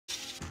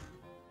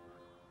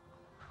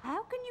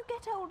you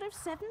get hold of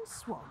 7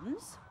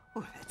 swans?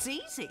 Well, that's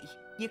easy.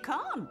 You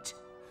can't.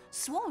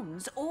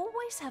 Swans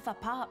always have a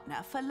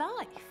partner for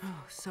life.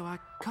 Oh, so I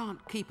can't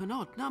keep an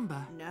odd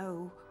number?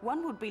 No,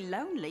 one would be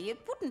lonely. It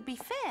wouldn't be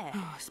fair.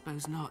 Oh, I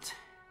suppose not.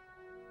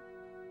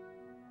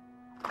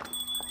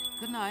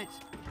 Good night.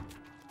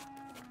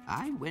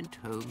 I went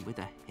home with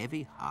a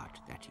heavy heart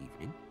that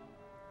evening.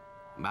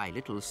 My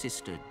little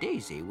sister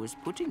Daisy was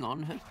putting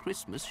on her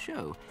Christmas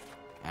show,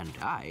 and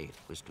I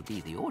was to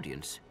be the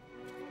audience.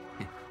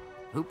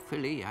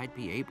 Hopefully, I'd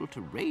be able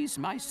to raise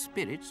my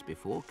spirits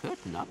before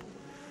curtain up.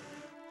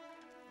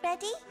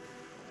 Ready?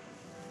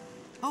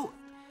 Oh,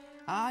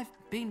 I've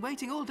been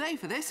waiting all day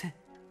for this.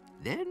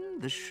 Then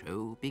the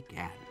show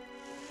began.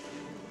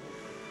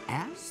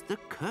 As the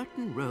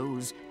curtain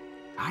rose,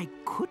 I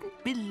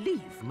couldn't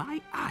believe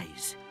my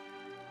eyes.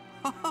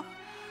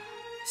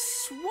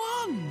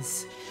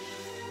 Swans!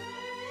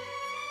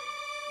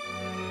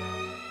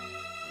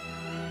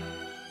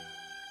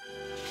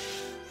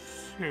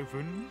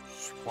 Seven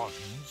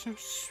swans are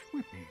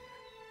swimming.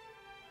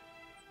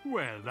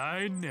 Well,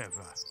 I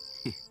never.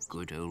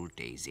 Good old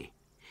Daisy.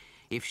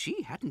 If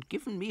she hadn't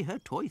given me her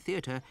toy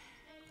theatre,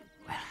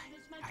 well,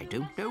 I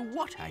don't know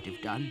what I'd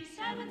have done.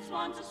 7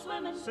 swans are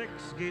swimming. 6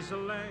 geese are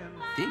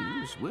laying.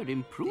 Things were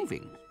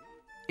improving.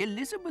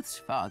 Elizabeth's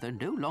father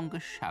no longer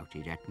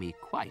shouted at me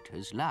quite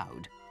as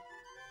loud.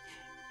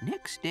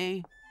 Next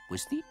day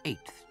was the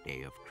 8th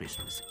day of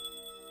Christmas.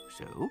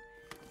 So,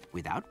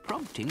 without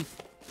prompting,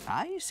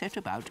 I set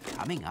about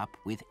coming up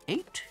with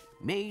 8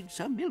 maids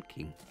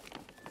a-milking.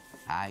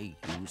 I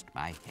used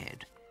my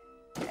head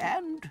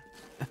and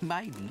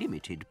my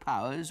limited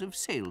powers of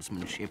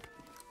salesmanship.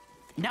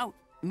 Now,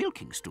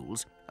 milking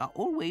stools are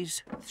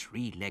always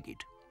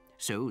 3-legged,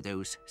 so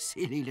those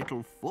silly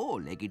little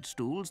 4-legged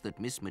stools that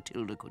Miss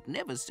Matilda could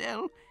never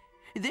sell,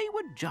 they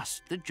were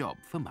just the job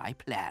for my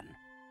plan.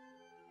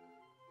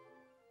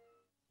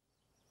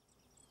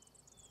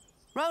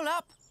 Roll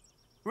up!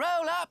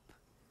 Roll up!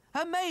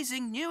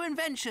 Amazing new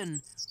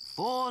invention!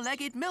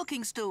 4-legged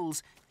milking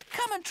stools.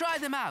 Come and try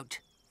them out.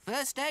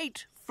 First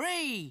 8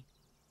 free.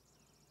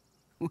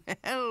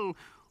 Well,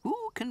 who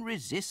can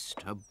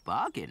resist a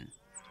bargain?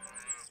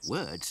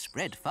 Word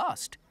spread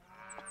fast,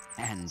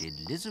 and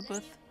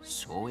Elizabeth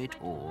saw it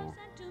all.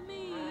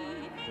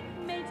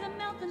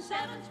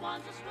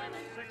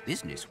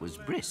 Business was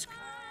brisk.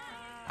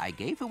 I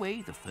gave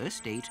away the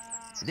first 8,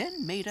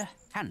 then made a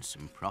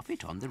handsome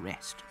profit on the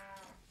rest.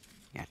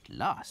 At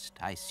last,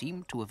 I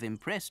seemed to have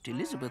impressed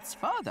Elizabeth's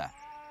father.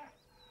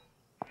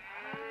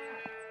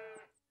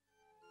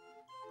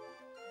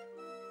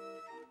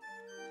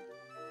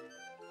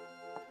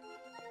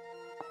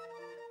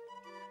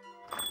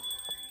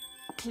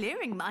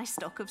 Clearing my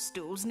stock of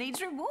stools needs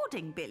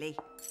rewarding, Billy.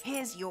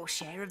 Here's your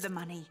share of the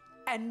money.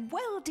 And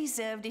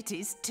well-deserved it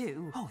is,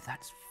 too. Oh,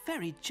 that's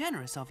very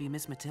generous of you,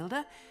 Miss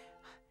Matilda.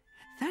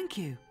 Thank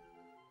you.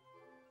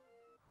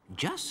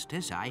 Just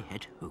as I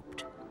had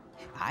hoped.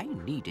 I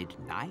needed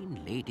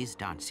 9 ladies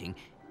dancing,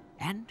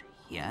 and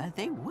here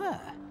they were.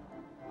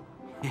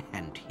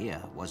 And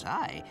here was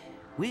I,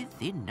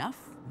 with enough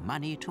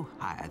money to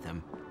hire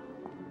them.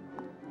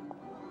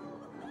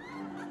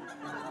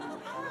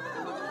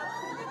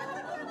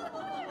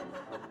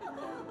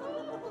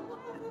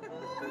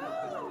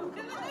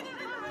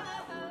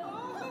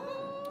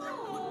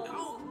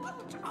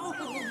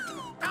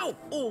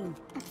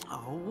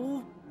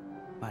 Oh,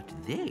 but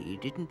they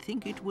didn't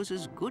think it was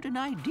as good an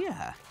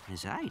idea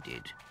as I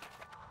did.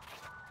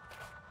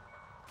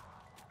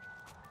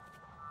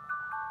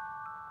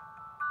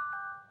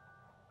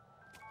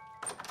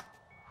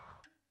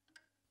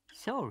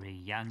 Sorry,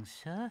 young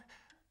sir.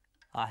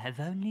 I have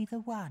only the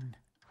one.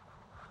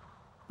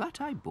 But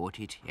I bought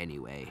it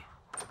anyway.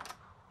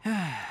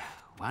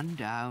 1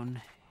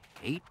 down,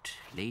 8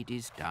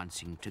 ladies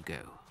dancing to go.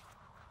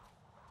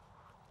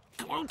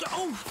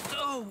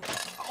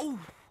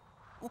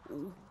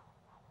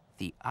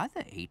 The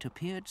other 8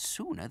 appeared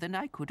sooner than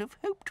I could have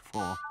hoped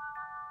for,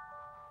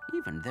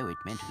 even though it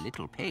meant a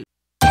little pay.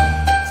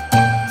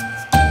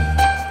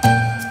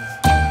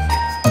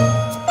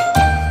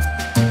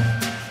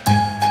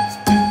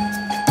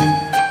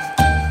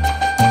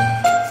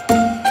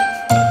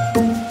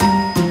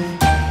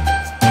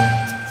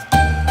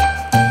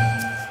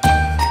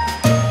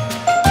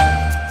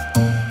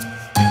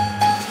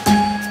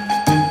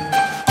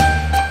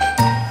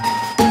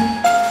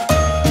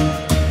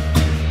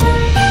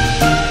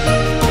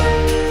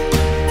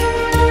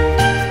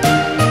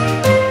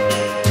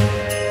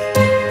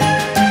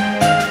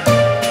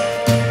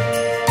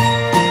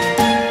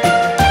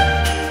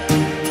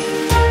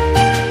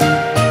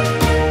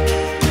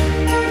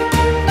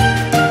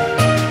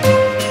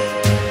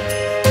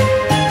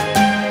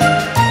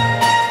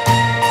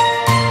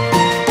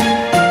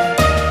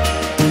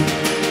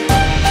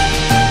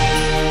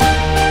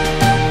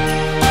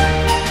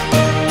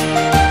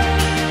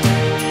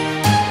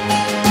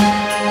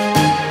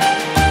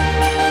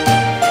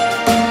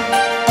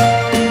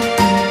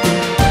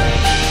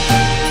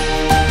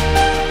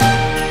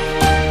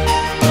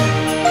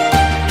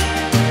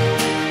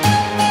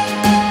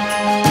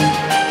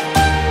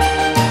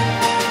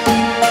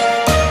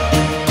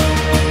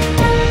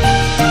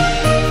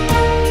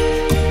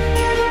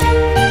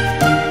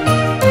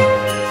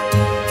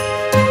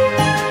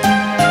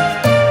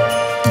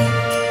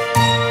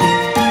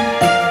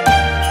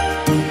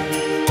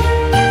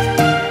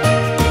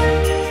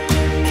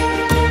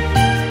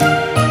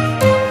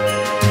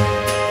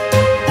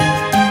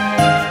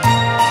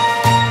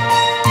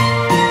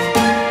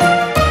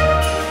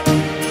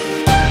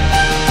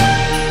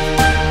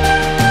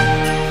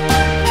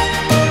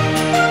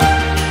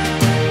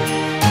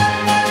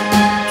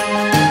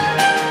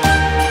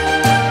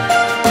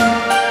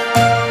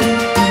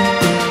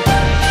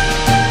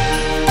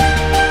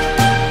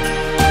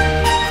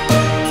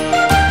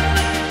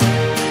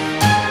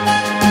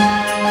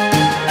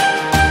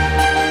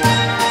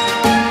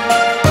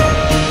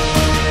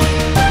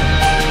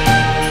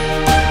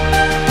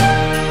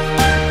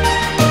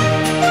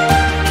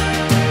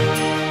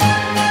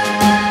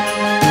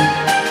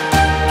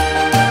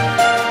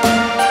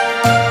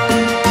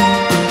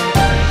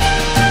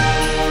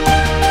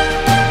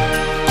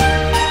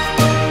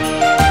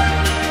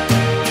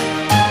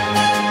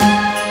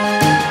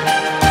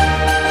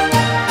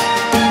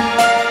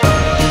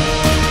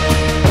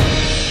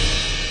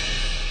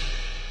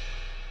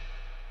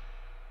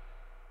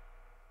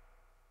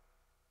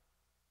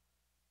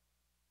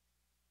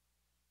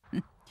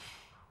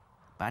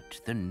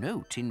 but the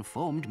note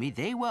informed me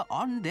they were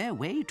on their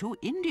way to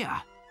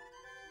India.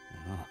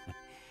 Oh.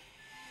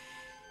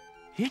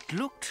 It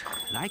looked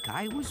like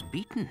I was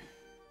beaten.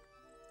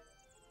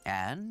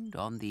 And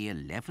on the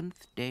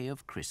 11th day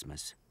of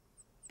Christmas,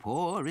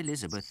 poor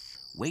Elizabeth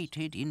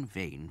waited in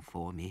vain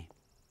for me.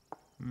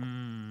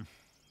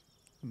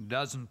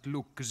 Doesn't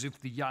look as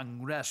if the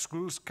young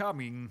rascal's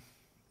coming.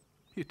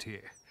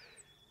 Pity.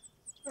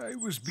 I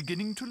was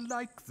beginning to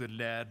like the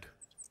lad.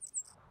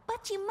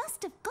 But you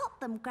must have got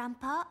them,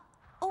 Grandpa,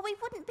 or we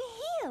wouldn't be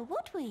here,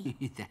 would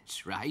we?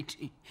 That's right.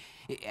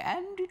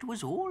 And it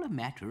was all a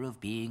matter of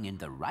being in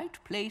the right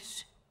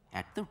place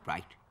at the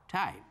right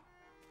time.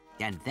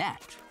 And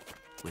that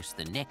was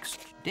the next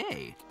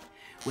day,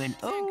 when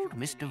old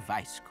Mr.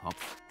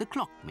 Weisskopf, the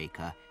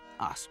clockmaker,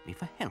 asked me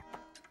for help.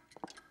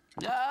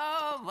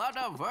 Oh, what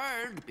a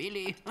world,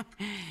 Billy.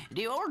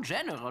 The old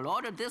general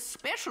ordered this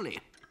specially,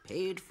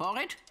 paid for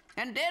it,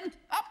 and then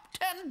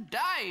Upton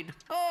died.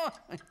 Oh,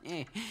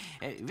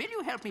 will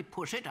you help me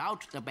push it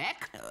out the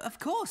back? Of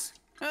course.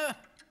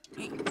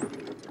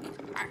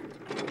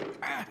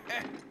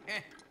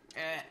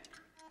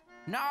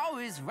 Now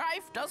his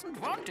wife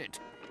doesn't want it.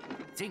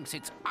 Thinks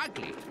it's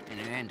ugly,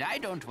 and I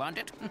don't want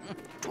it.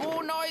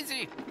 Too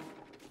noisy.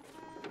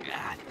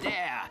 Ah,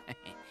 there.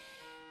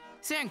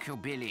 Thank you,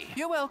 Billy.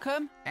 You're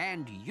welcome.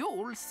 And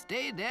you'll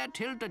stay there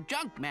till the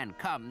junkman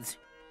comes,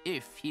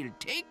 if he'll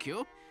take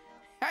you.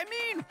 I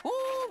mean, who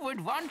would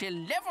want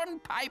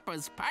 11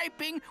 pipers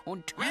piping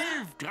and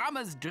 12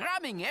 drummers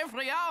drumming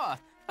every hour?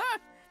 Huh?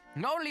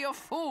 Only a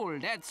fool,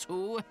 that's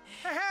who.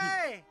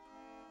 Hey!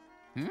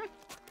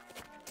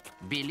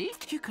 Billy?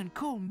 You can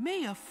call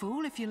me a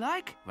fool if you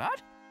like.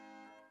 What?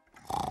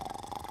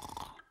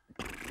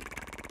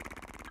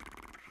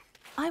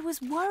 I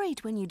was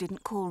worried when you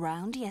didn't call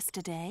round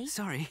yesterday.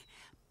 Sorry,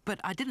 but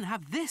I didn't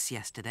have this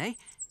yesterday.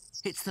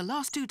 It's the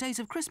last 2 days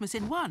of Christmas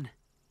in one.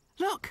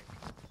 Look!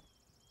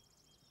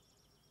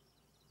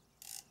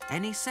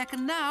 Any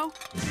second now.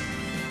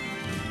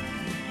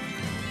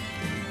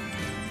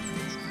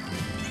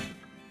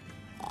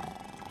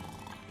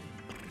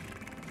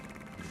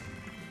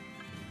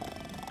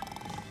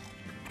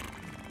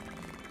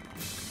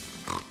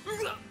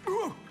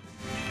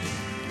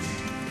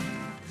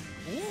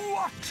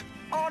 What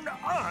on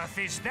earth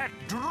is that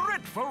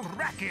dreadful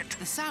racket?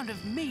 The sound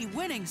of me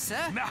winning,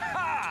 sir.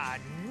 Aha!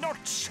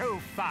 Not so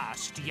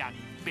fast, young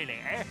Billy.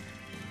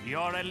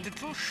 You're a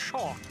little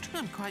short.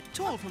 I'm quite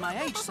tall for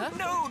my age, sir.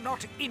 No,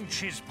 not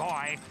inches,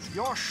 boy.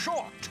 You're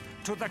short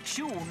to the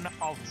tune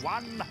of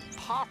one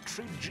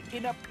partridge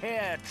in a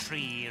pear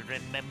tree,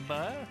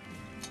 remember?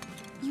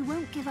 You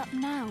won't give up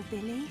now,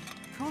 Billy.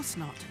 Of course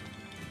not.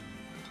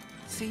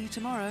 See you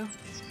tomorrow.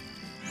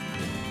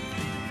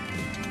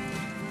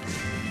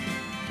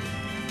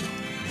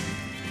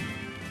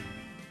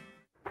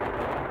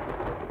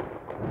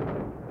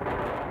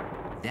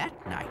 That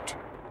night,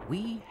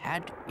 we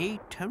had a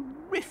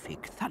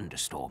terrific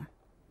thunderstorm.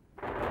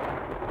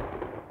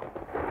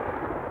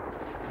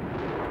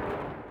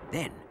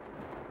 Then,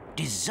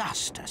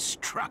 disaster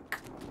struck.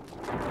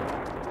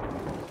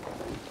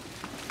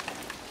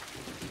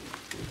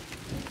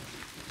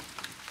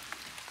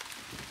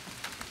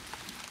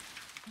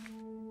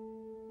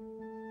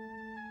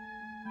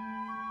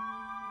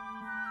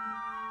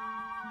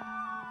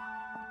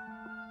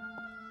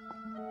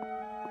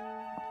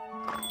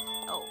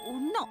 Oh,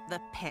 not the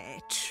pear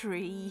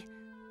tree.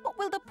 What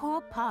will the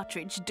poor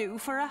partridge do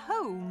for a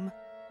home?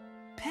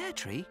 Pear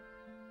tree?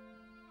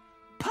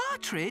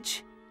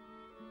 Partridge?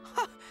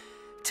 Ha!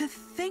 To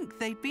think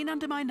they've been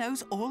under my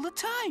nose all the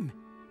time.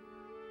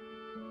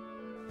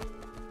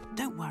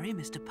 Don't worry,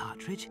 Mr.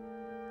 Partridge.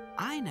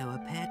 I know a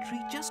pear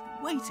tree just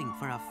waiting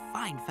for a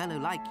fine fellow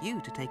like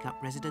you to take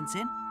up residence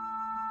in.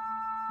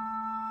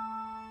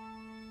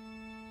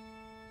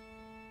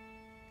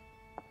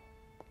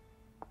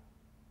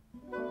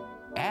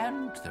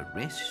 And the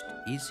rest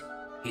is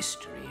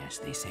history, as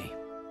they say.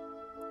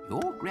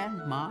 Your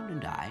grandma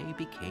and I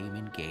became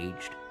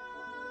engaged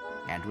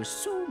and were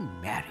soon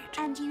married.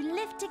 And you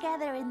lived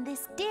together in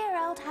this dear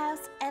old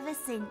house ever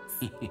since.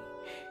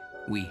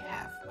 We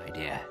have, my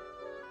dear.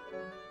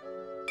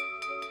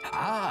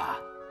 Ah,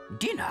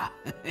 dinner.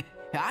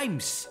 I'm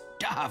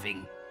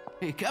starving.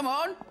 Come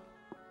on.